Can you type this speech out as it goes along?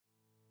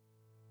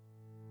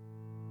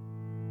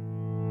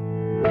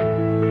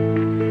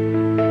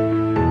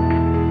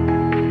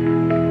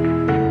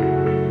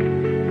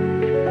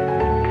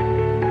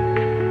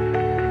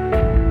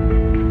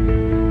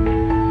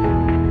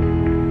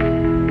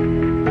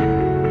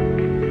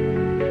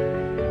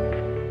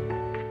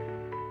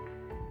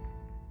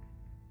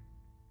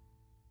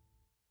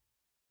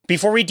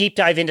Before we deep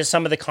dive into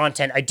some of the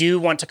content, I do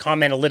want to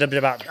comment a little bit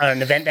about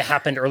an event that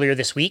happened earlier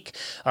this week.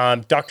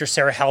 Dr.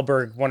 Sarah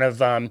Hallberg,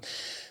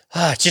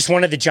 just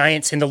one of the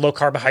giants in the low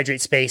carbohydrate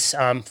space,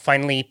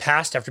 finally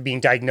passed after being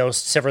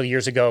diagnosed several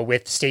years ago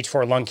with stage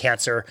 4 lung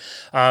cancer.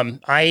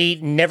 I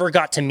never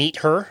got to meet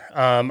her.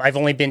 I've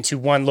only been to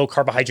one low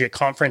carbohydrate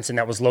conference, and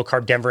that was Low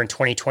Carb Denver in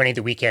 2020.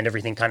 The weekend,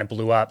 everything kind of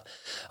blew up.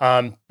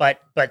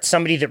 But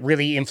somebody that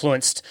really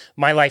influenced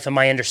my life and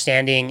my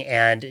understanding,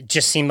 and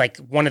just seemed like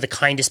one of the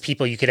kindest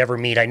people you could ever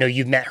meet. I know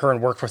you've met her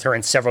and worked with her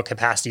in several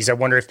capacities. I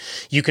wonder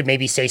if you could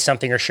maybe say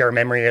something or share a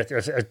memory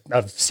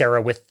of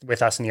Sarah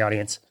with us in the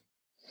audience.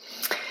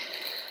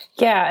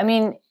 Yeah, I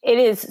mean, it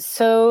is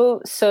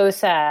so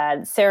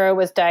sad. Sarah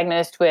was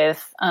diagnosed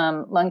with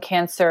lung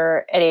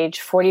cancer at age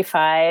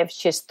 45.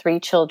 She has 3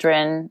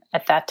 children.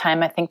 At that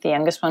time, I think the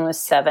youngest one was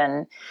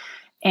 7.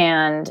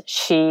 And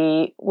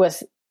she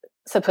was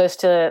supposed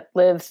to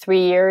live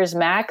 3 years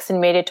max and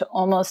made it to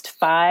almost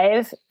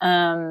 5.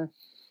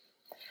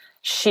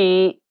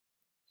 She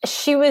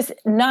was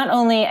not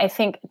only, I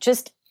think,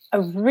 just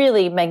a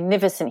really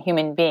magnificent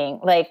human being,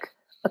 like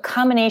a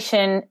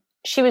combination.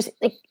 She was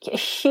like a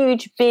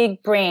huge,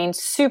 big brain,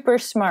 super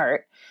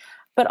smart,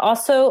 but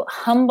also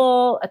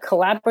humble, a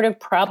collaborative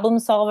problem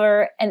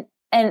solver, and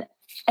an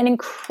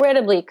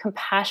incredibly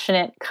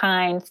compassionate,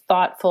 kind,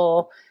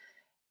 thoughtful,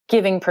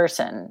 giving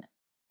person.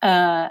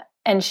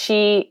 And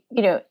she,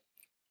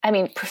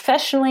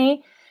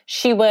 professionally,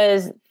 she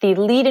was the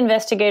lead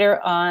investigator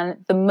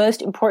on the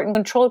most important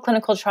controlled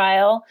clinical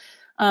trial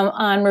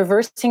on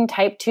reversing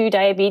type 2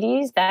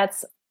 diabetes.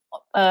 That's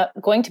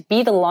going to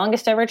be the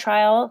longest ever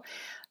trial.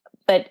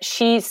 But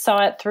she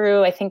saw it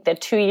through, I think, the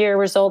 2-year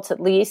results at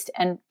least,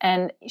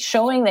 and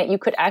showing that you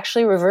could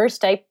actually reverse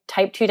type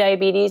 2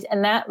 diabetes.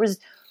 And that was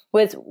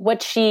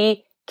what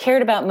she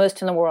cared about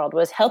most in the world,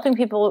 was helping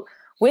people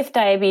with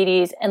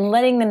diabetes and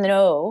letting them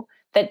know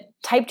that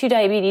type 2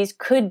 diabetes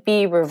could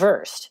be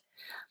reversed,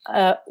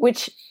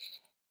 which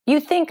you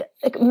think,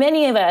 like,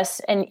 many of us,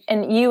 and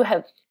you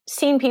have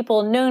seen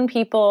people, known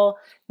people,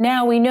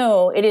 now we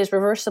know it is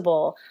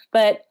reversible.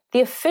 But the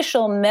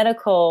official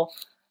medical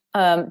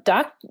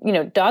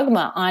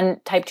dogma on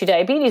type 2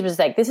 diabetes was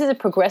like, this is a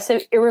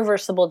progressive,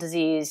 irreversible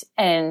disease,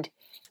 and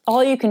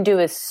all you can do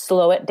is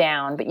slow it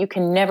down, but you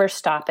can never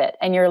stop it.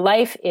 And your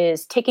life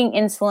is taking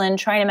insulin,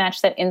 trying to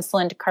match that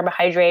insulin to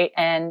carbohydrate,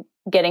 and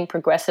getting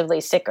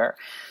progressively sicker.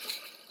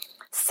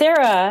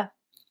 Sarah,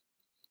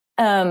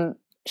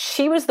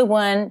 she was the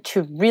one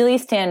to really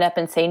stand up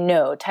and say,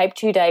 no, type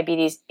 2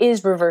 diabetes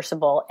is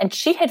reversible. And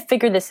she had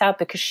figured this out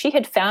because she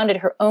had founded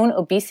her own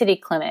obesity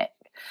clinic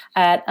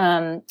at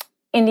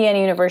Indiana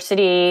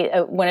University,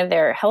 one of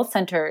their health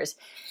centers.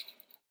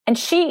 And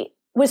she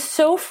was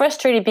so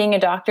frustrated being a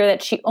doctor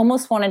that she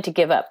almost wanted to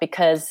give up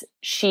because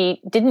she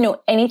didn't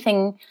know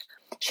anything.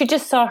 She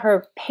just saw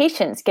her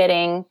patients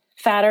getting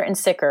fatter and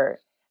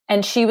sicker,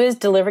 and she was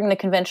delivering the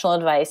conventional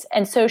advice.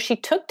 And so she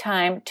took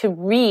time to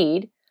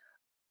read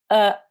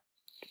an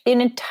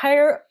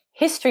entire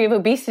history of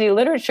obesity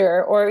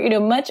literature, or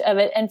much of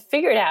it, and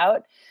figured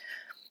out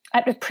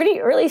at a pretty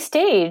early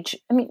stage,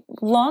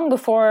 long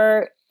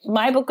before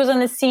my book was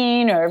on the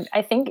scene, or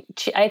I think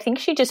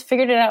she just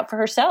figured it out for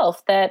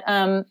herself, that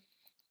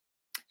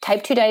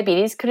type 2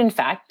 diabetes could in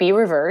fact be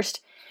reversed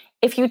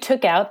if you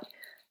took out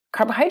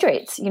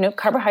carbohydrates.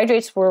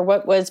 Carbohydrates were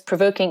what was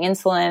provoking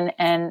insulin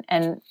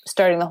and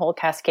starting the whole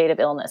cascade of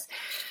illness.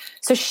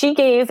 So she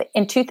gave,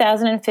 in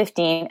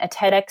 2015, a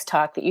TEDx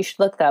talk that you should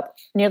look up.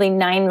 Nearly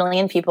 9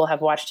 million people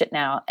have watched it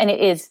now. And it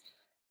is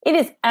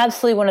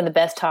absolutely one of the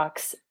best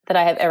talks that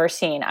I have ever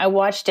seen. I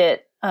watched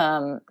it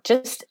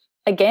just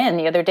again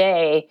the other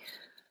day,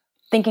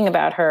 thinking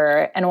about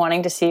her and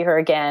wanting to see her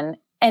again.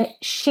 And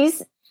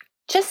she's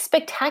just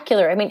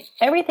spectacular.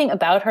 Everything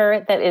about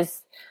her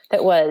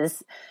that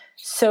was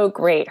so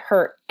great.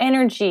 Her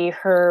energy,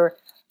 her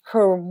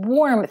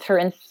warmth, her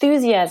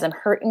enthusiasm,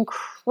 her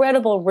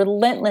incredible,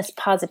 relentless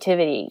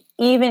positivity,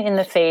 even in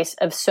the face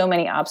of so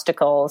many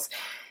obstacles.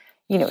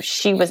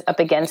 She was up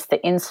against the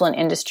insulin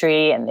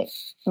industry, and the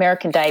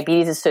American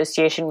Diabetes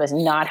Association was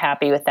not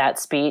happy with that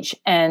speech.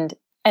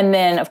 And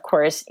then, of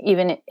course,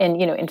 even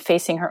in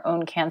facing her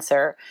own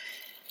cancer,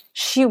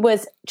 she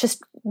was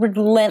just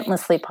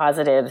relentlessly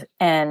positive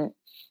and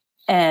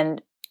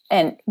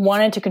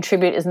wanted to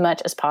contribute as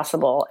much as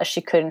possible as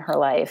she could in her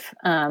life.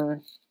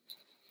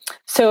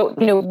 So,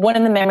 one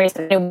of the memories,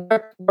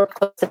 we're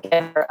close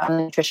together on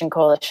the Nutrition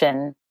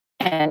Coalition.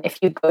 And if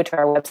you go to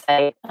our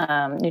website,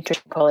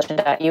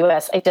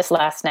 nutritioncoalition.us, just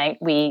last night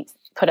we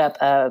put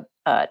up a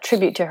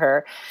tribute to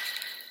her.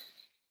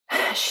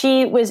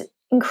 She was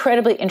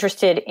incredibly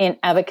interested in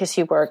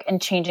advocacy work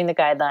and changing the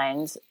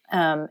guidelines.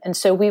 And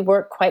so we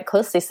work quite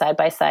closely side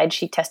by side.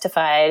 She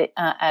testified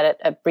at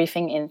a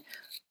briefing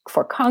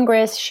for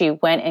Congress. She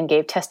went and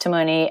gave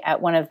testimony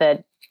at one of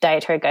the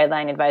Dietary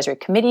Guideline Advisory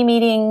Committee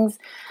meetings.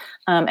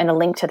 And a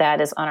link to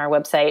that is on our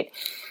website.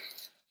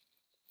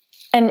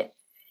 And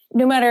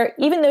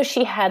even though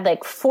she had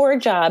like 4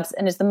 jobs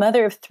and is the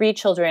mother of 3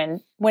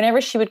 children,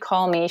 whenever she would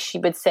call me, she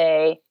would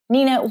say,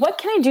 Nina, what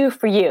can I do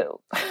for you?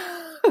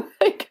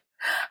 Like,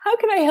 how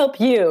can I help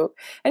you?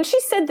 And she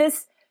said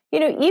this,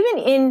 even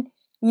in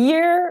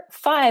year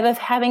 5 of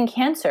having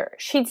cancer,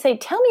 she'd say,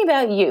 tell me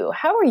about you.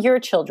 How are your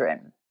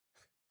children?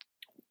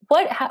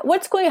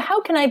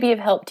 How can I be of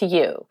help to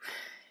you?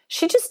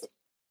 She just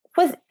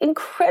was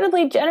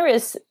incredibly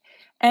generous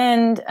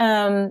and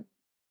a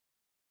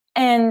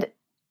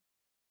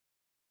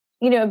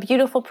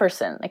beautiful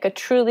person, like a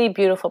truly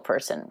beautiful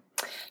person.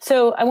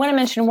 So I want to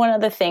mention one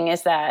other thing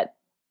is that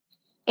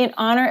in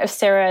honor of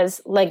Sarah's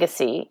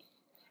legacy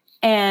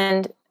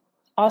and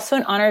also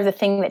in honor of the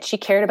thing that she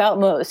cared about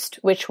most,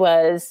 which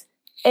was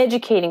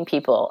educating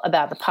people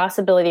about the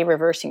possibility of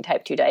reversing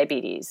type 2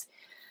 diabetes,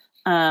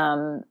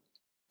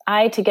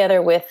 I,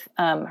 together with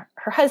her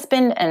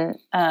husband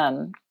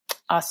and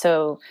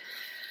also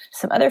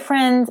some other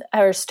friends,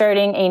 are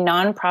starting a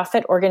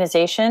nonprofit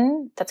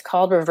organization that's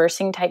called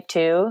Reversing Type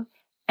 2,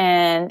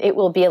 and it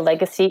will be a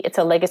legacy. It's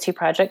a legacy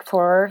project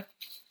for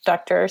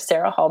Dr.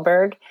 Sarah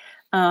Hallberg.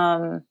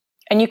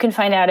 And you can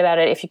find out about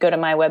it if you go to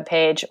my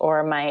webpage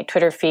or my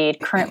Twitter feed.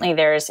 Currently,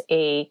 there's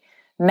a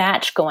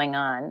match going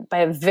on by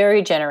a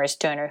very generous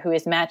donor who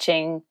is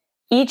matching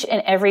each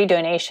and every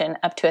donation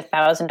up to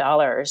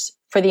 $1,000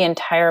 for the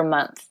entire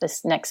month,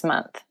 this next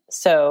month.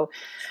 So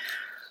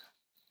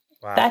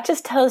wow. That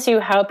just tells you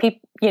how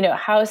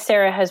how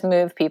Sarah has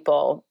moved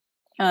people.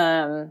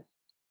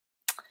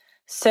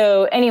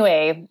 So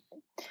anyway,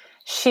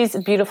 she's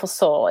a beautiful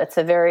soul. It's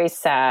a very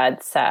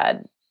sad,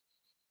 sad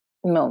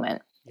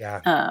moment.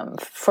 Yeah.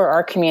 For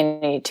our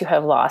community to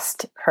have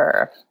lost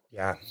her.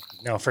 Yeah,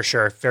 no, for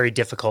sure. Very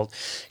difficult.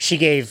 She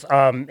gave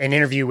an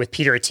interview with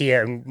Peter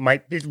Attia, and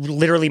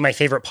literally my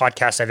favorite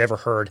podcast I've ever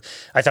heard.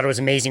 I thought it was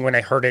amazing when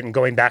I heard it, and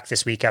going back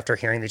this week after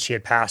hearing that she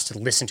had passed to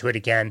listen to it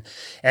again.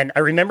 And I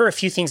remember a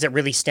few things that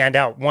really stand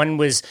out. One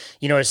was,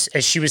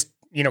 as she was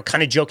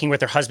kind of joking with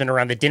her husband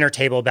around the dinner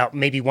table about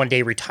maybe one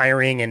day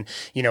retiring and,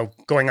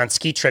 going on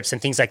ski trips and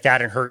things like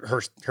that. And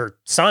her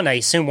son, I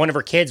assume one of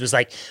her kids, was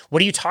like,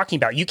 what are you talking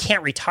about? You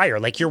can't retire.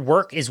 Like, your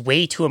work is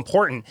way too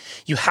important.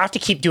 You have to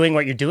keep doing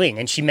what you're doing.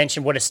 And she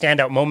mentioned what a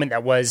standout moment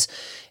that was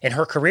in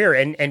her career.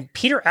 And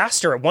Peter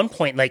asked her at one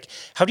point, like,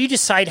 how do you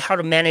decide how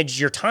to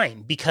manage your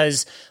time?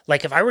 Because,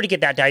 like, if I were to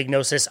get that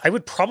diagnosis, I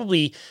would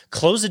probably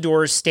close the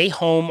doors, stay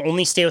home,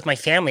 only stay with my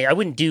family. I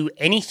wouldn't do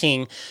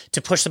anything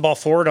to push the ball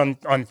forward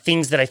on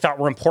things that I thought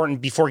were important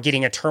before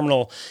getting a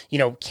terminal,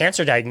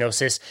 cancer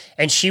diagnosis.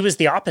 And she was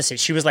the opposite.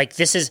 She was like,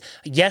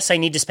 yes, I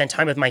need to spend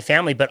time with my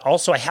family, but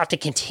also I have to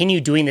continue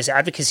doing this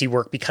advocacy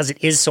work because it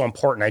is so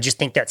important. I just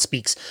think that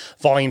speaks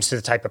volumes to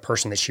the type of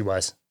person that she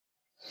was.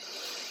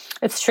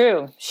 It's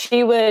true.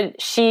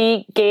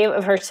 She gave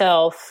of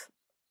herself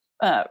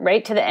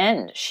right to the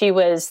end. She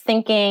was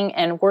thinking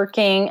and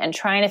working and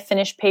trying to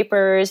finish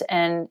papers.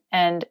 And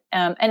at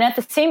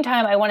the same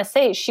time, I want to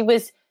say she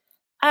was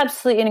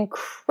absolutely an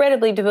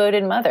incredibly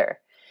devoted mother.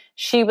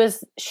 She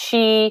was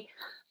hugely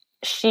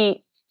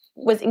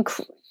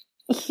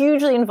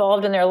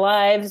involved in their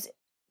lives.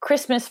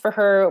 Christmas for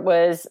her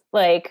was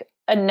like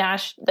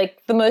the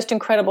most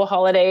incredible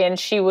holiday, and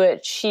she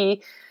would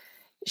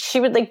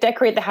like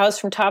decorate the house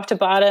from top to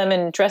bottom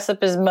and dress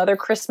up as Mother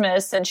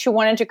Christmas, and she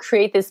wanted to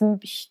create this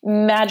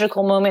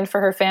magical moment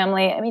for her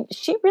family. I mean,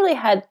 she really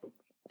had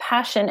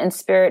passion and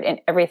spirit in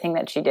everything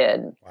that she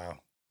did. Wow.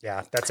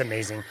 Yeah, that's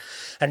amazing.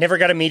 I never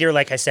got to meet her,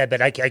 like I said,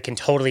 but I can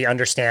totally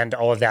understand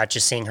all of that,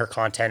 just seeing her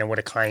content and what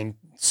a kind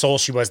soul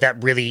she was.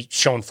 That really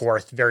shone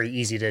forth, very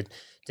easy to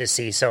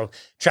see. So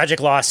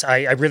tragic loss.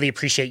 I really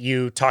appreciate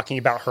you talking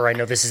about her. I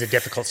know this is a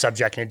difficult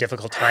subject and a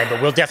difficult time,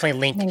 but we'll definitely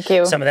link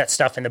some of that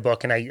stuff in the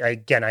book. And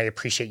I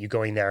appreciate you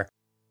going there.